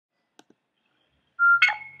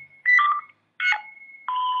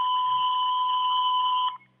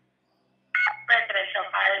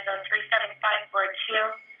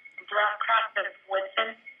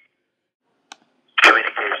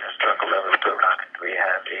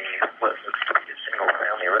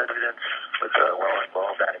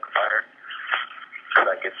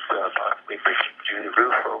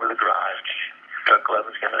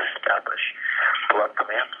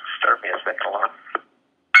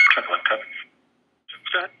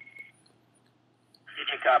Go ahead. Did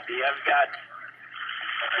you copy? I've got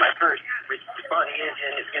my first responding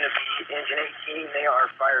engine is going to be engine 18. They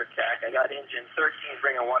are fire attack. I got engine 13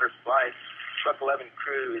 bringing water supplies. Truck 11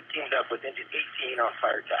 crew is teamed up with engine 18 on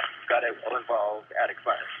fire attack. Got it all involved attic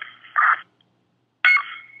fire.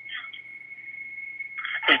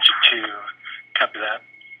 Engine 2, copy that.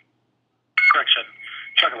 Correction,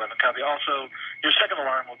 truck 11, copy. Also, your second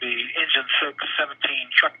alarm will be engine 6, 17,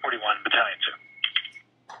 truck 41, battalion 2.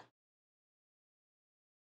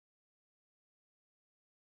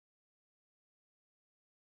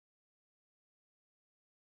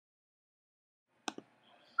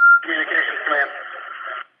 Communications command.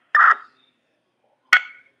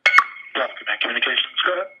 Delta Command Communications,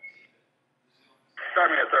 go ahead.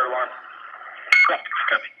 Start me at third alarm. Delta,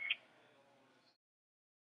 copy.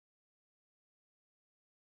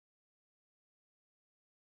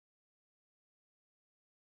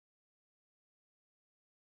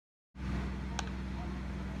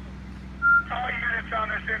 All units on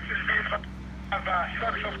this incident have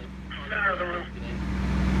structural center of the roof.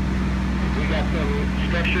 We got some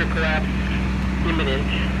structure collapse imminent.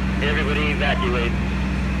 Everybody evacuate.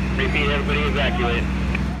 Repeat, everybody evacuate.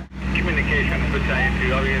 Communications, Battalion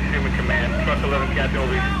 2, all units human command, truck 11 captain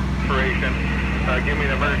over operation. Give me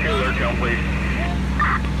an emergency alert zone, please.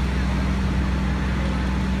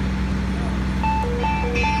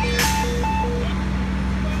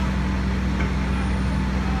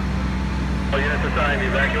 All units assigned,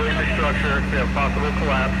 evacuate the structure. We have possible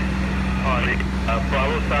collapse on the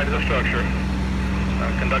Bravo side of the structure.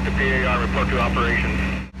 Conduct a PAR, report to operations.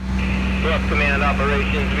 Bluff Command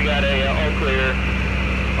operations, we got a all clear.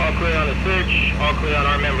 All clear on the switch, all clear on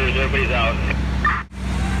our members, everybody's out.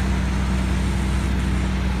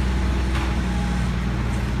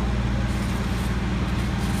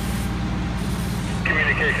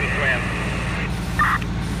 Communications command.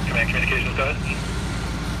 Command Communications, go ahead.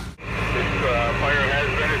 This fire has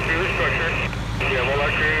been through the structure. We have all our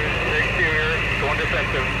crews exterior, going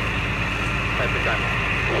defensive at the time.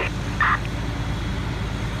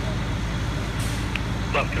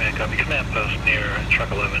 Delta Command, copy. Command post near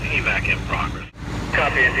truck 11, evac in progress.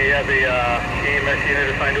 Copy, and do you have the EMS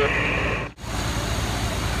unit assigned to us?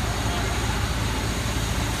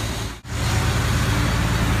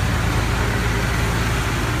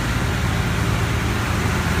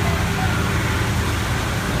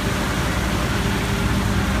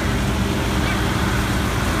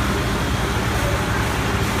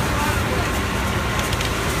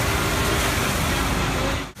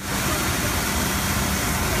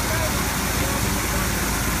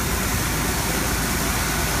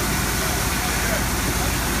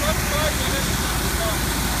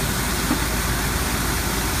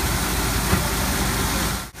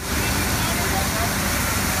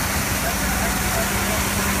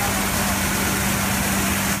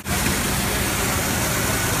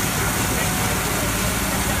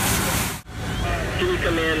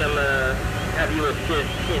 Command, I'm have you assist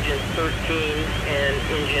engine 13 and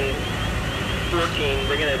engine 14.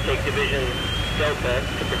 We're going to take division Delta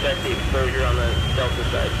to protect the exposure on the Delta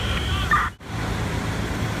side.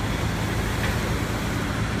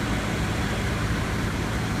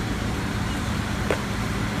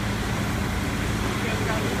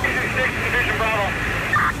 Division Bravo.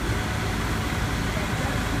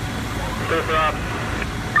 Go for op.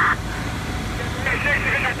 6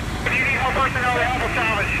 Division. Do you need more personnel to help us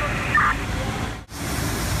salvage?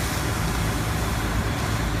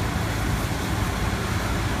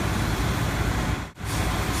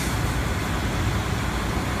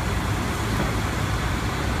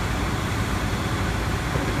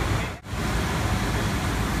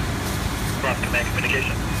 Delta Command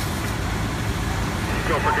Communication.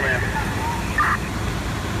 Go for command.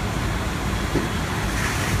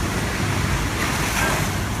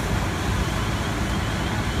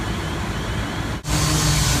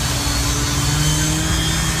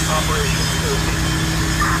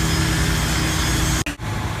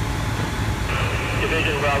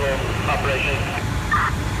 Division Bravo operation.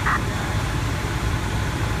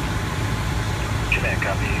 Command,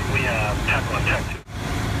 copy. We have TAC 1, TAC 2.